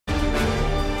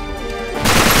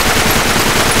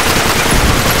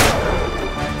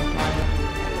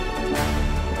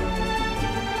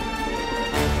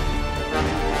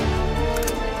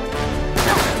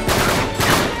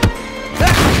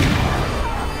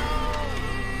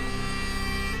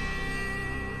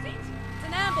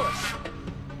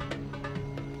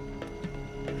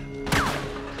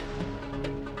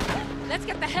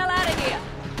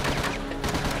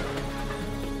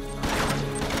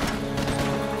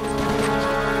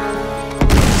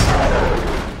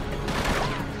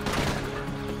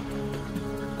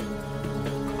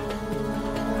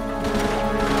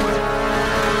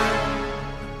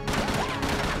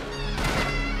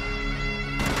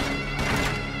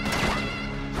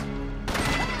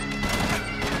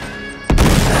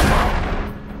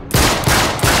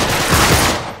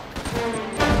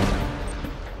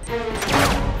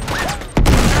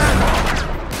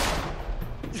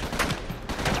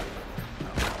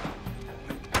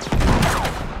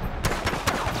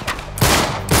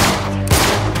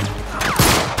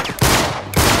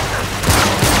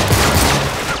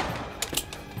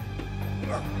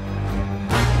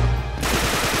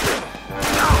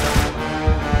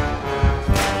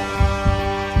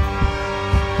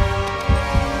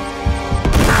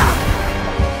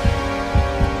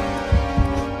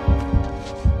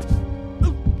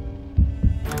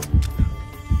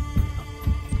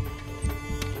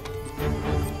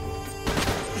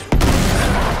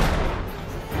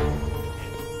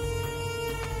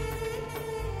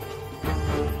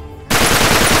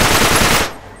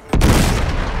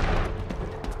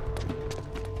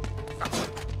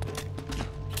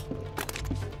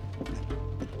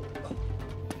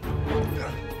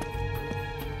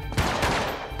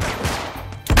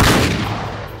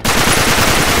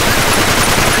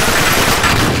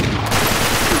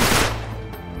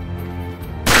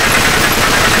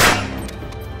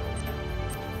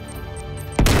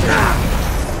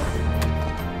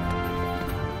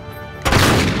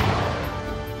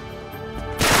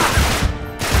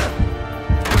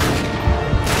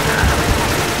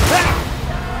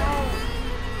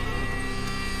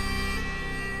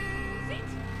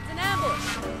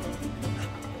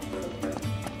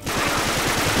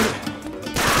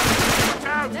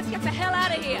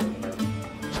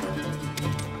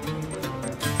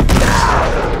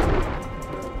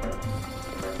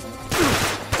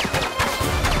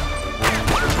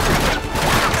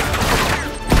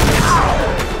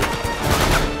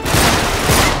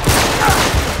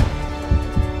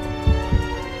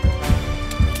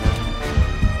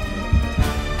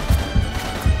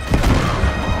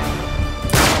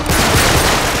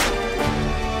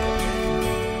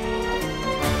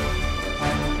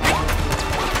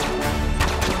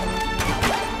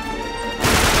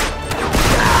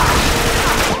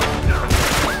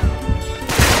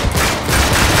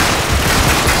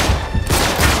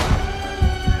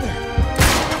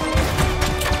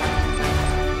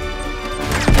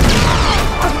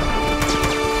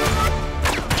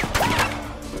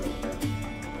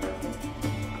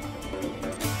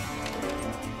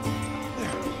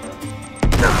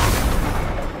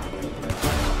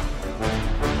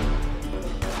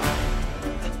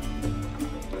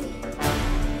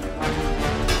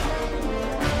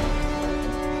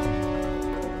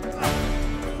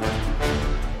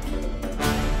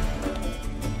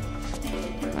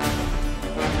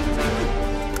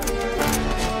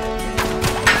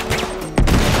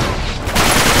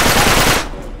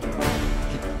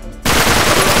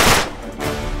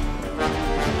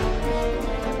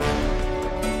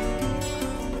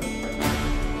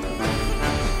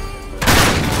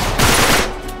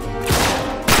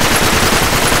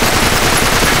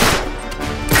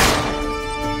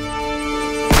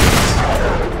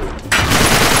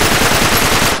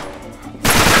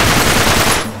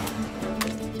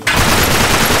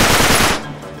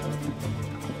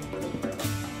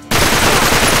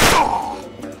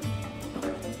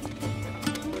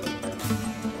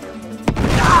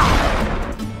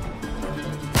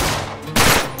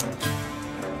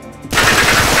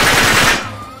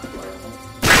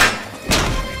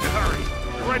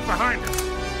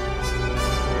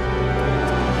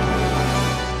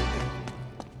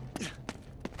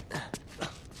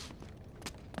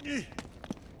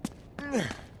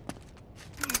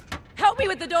Help me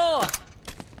with the door!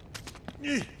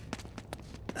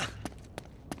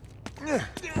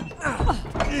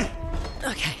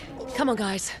 Okay, come on,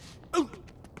 guys.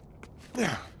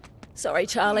 Sorry,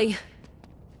 Charlie.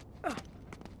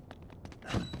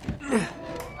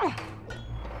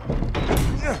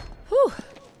 Whew.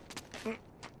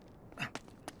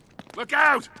 Look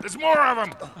out! There's more of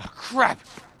them! Oh, crap!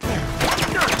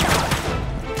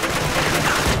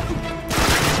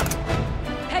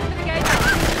 Head for the gate.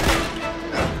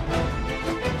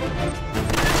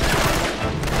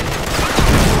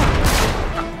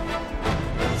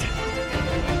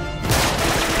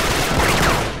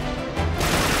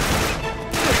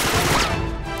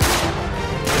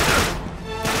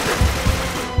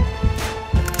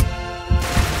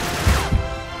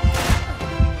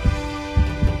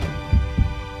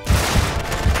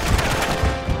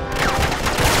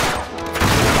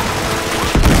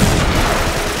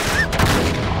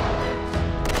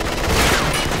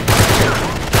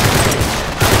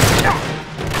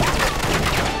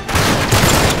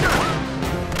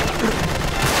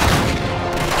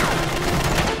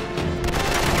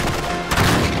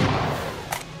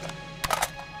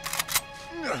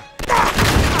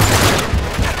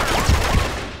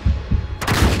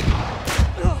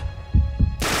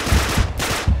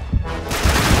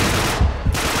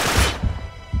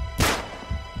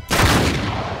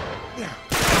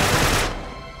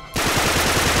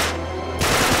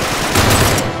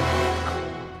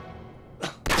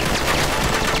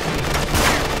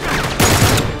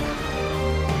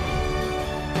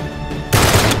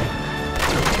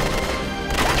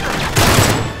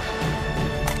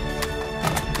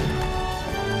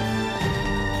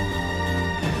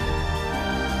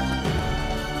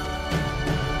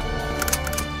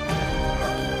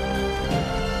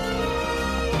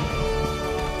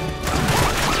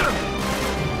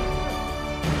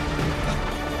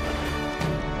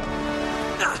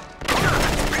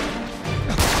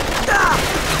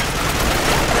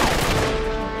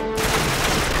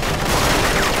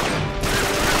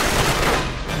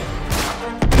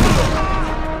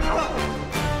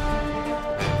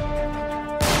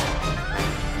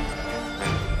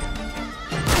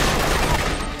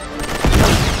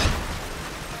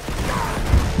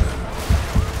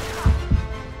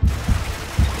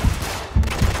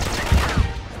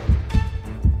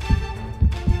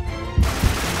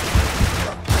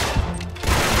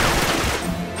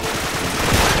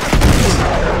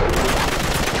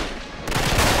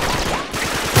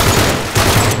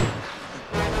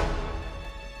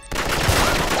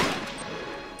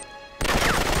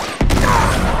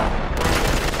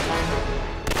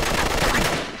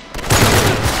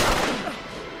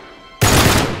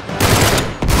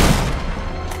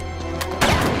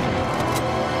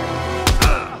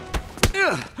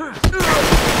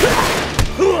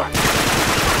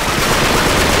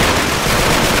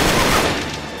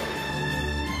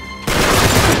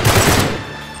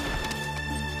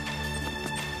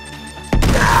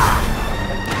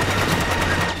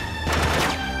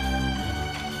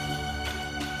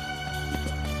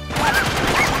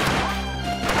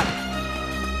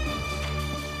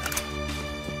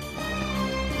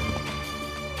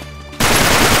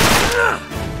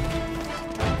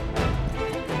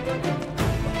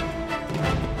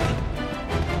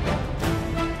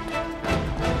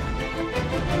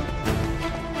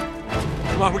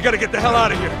 Come on, we gotta get the hell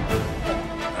out of here.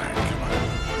 Alright, come on.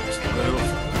 Just move.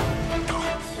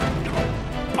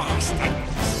 Bastard.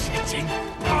 Sitting.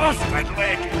 Bastard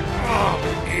leg. Oh,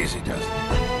 easy does it.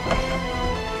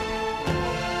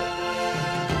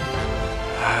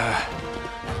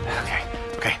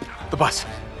 Okay. The bus.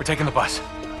 We're taking the bus.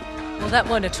 Well, that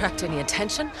won't attract any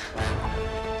attention.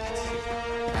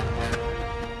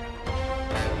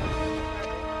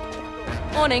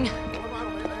 Morning.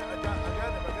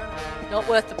 Not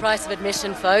worth the price of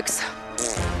admission, folks.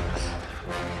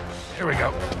 Here we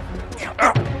go.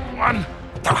 1,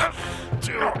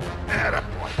 2, and up.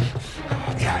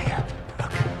 Yeah.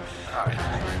 Okay.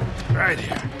 All right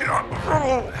here.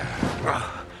 All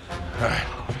right.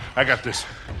 I got this.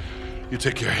 You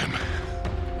take care of him.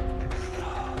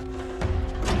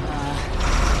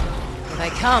 Here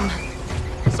they come.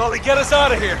 Sully, get us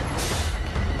out of here.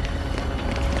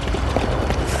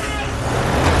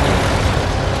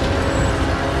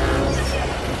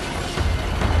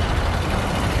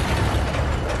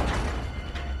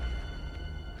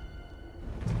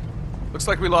 Looks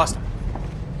like we lost him.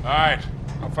 All right.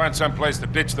 I'll find some place to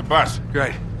ditch the bus.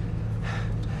 Great.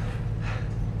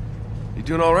 You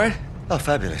doing all right? Oh,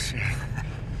 fabulous.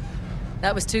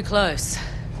 That was too close.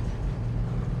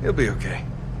 He'll be okay.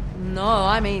 No,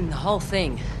 I mean the whole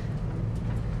thing.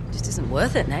 Just isn't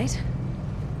worth it, Nate.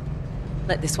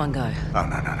 Let this one go. Oh,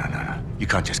 no. You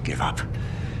can't just give up.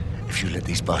 If you let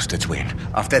these bastards win,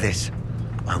 after this,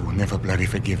 I will never bloody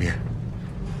forgive you.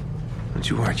 Don't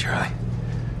you worry, Charlie.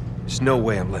 There's no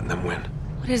way I'm letting them win.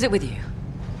 What is it with you?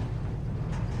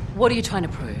 What are you trying to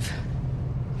prove?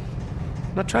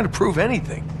 I'm not trying to prove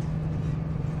anything.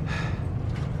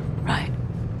 Right.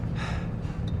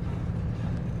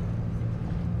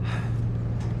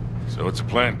 So what's the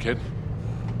plan, kid?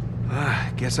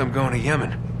 Guess I'm going to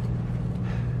Yemen.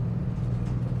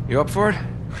 You up for it?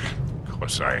 Of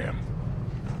course I am.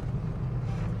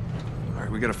 All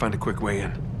right, we gotta find a quick way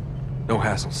in. No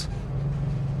hassles.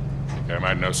 Think I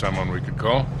might know someone we could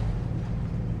call?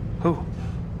 Who?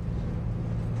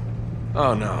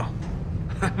 Oh, no.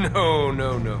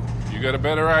 No. You got a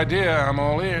better idea, I'm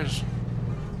all ears.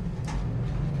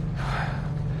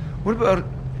 What about...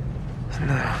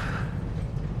 No.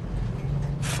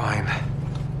 Fine.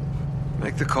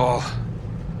 Make the call.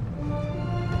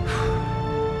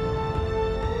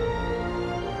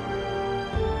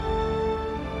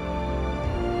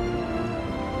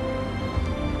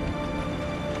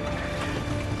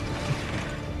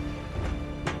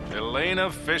 Elena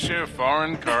Fisher,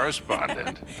 foreign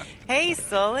correspondent. Hey,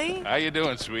 Sully. How you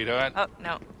doing, sweetheart? Oh,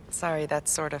 no. Sorry, that's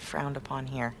sort of frowned upon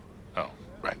here. Oh,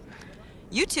 right.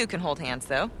 You two can hold hands,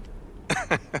 though.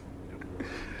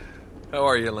 How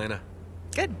are you, Elena?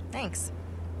 Good, thanks.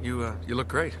 You look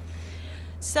great.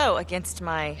 So, against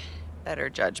my better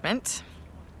judgment,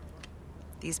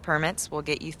 these permits will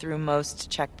get you through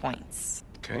most checkpoints.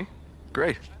 Okay,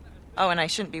 great. Oh, and I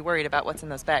shouldn't be worried about what's in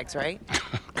those bags, right?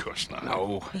 Of course not.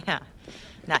 No. Yeah.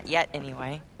 Not yet,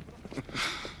 anyway.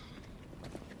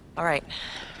 All right.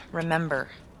 Remember,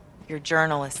 you're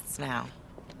journalists now.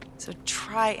 So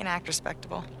try and act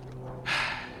respectable.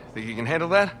 Think you can handle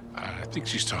that? I think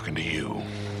she's talking to you.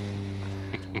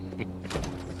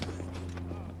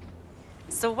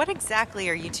 So what exactly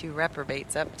are you two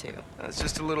reprobates up to? It's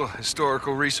just a little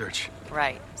historical research.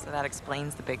 Right, so that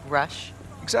explains the big rush.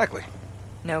 Exactly.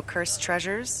 No cursed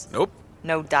treasures? Nope.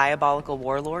 No diabolical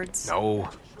warlords? No.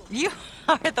 You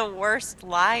are the worst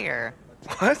liar.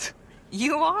 What?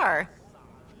 You are.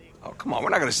 Oh, come on, we're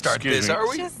not gonna start Excuse this, me. are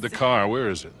we? Just- The car, where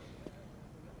is it?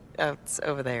 Oh, it's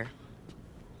over there.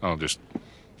 I'll just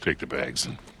take the bags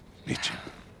and meet you.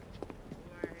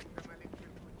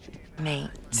 Nate.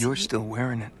 You're still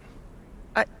wearing it.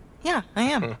 Yeah, I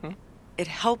am. It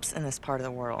helps in this part of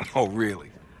the world. Oh,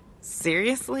 really?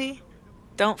 Seriously?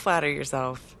 Don't flatter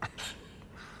yourself.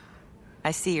 I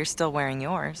see you're still wearing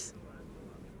yours.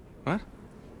 What?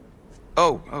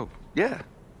 Oh, yeah.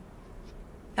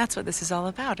 That's what this is all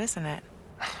about, isn't it?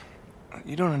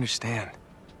 You don't understand.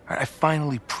 I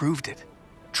finally proved it.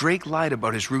 Drake lied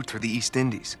about his route through the East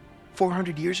Indies.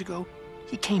 400 years ago,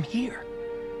 he came here.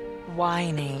 Why,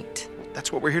 Nate?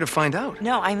 That's what we're here to find out.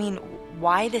 No, I mean,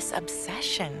 why this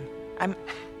obsession?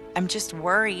 I'm just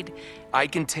worried. I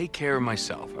can take care of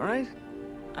myself, all right?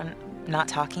 I'm not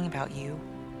talking about you.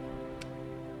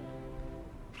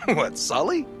 What,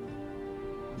 Sully?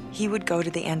 He would go to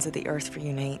the ends of the earth for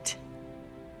you, Nate.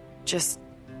 Just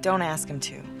don't ask him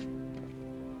to.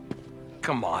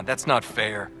 Come on, that's not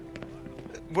fair.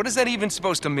 What is that even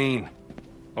supposed to mean?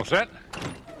 All set?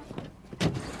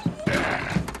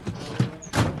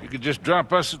 You could just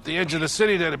drop us at the edge of the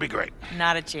city, that'd be great.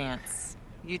 Not a chance.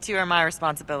 You two are my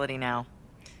responsibility now.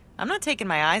 I'm not taking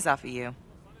my eyes off of you.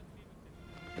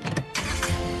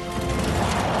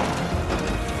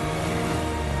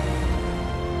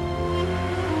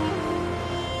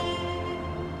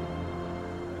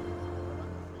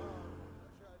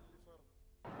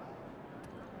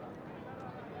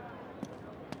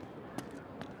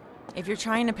 If you're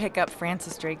trying to pick up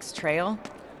Francis Drake's trail,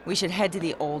 we should head to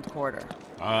the old quarter.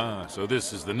 Ah, so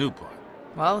this is the new part.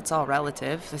 Well, it's all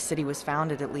relative. The city was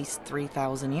founded at least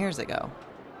 3,000 years ago.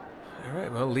 All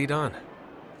right, well, lead on.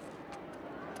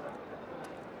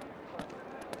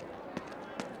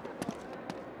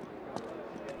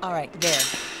 All right, there.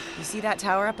 You see that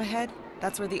tower up ahead?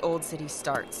 That's where the old city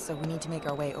starts, so we need to make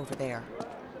our way over there.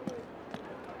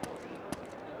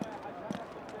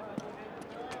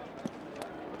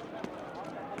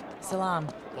 Salam.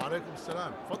 وعليكم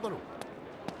السلام تفضلوا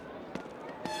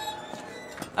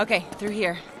Okay, through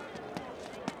here.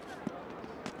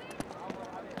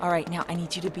 All right, now I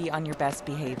need you to be on your best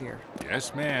behavior.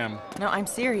 Yes, ma'am. No, I'm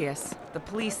serious. The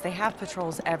police, they have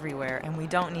patrols everywhere, and we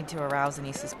don't need to arouse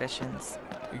any suspicions.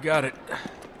 You got it.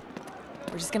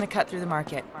 We're just gonna cut through the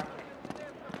market.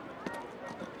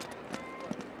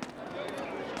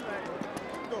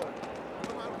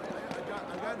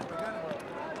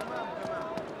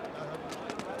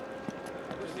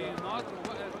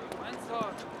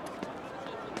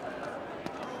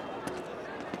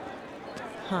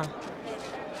 Huh.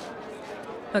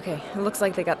 Okay, it looks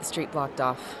like they got the street blocked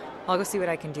off. I'll go see what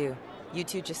I can do. You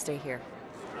two just stay here.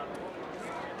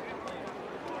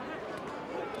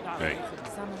 Hey,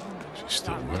 she's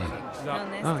still learning.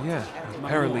 Oh, yeah.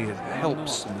 Apparently it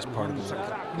helps in this part of the world.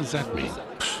 What does that mean?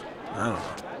 I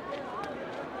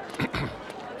don't know.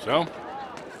 So?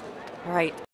 All right,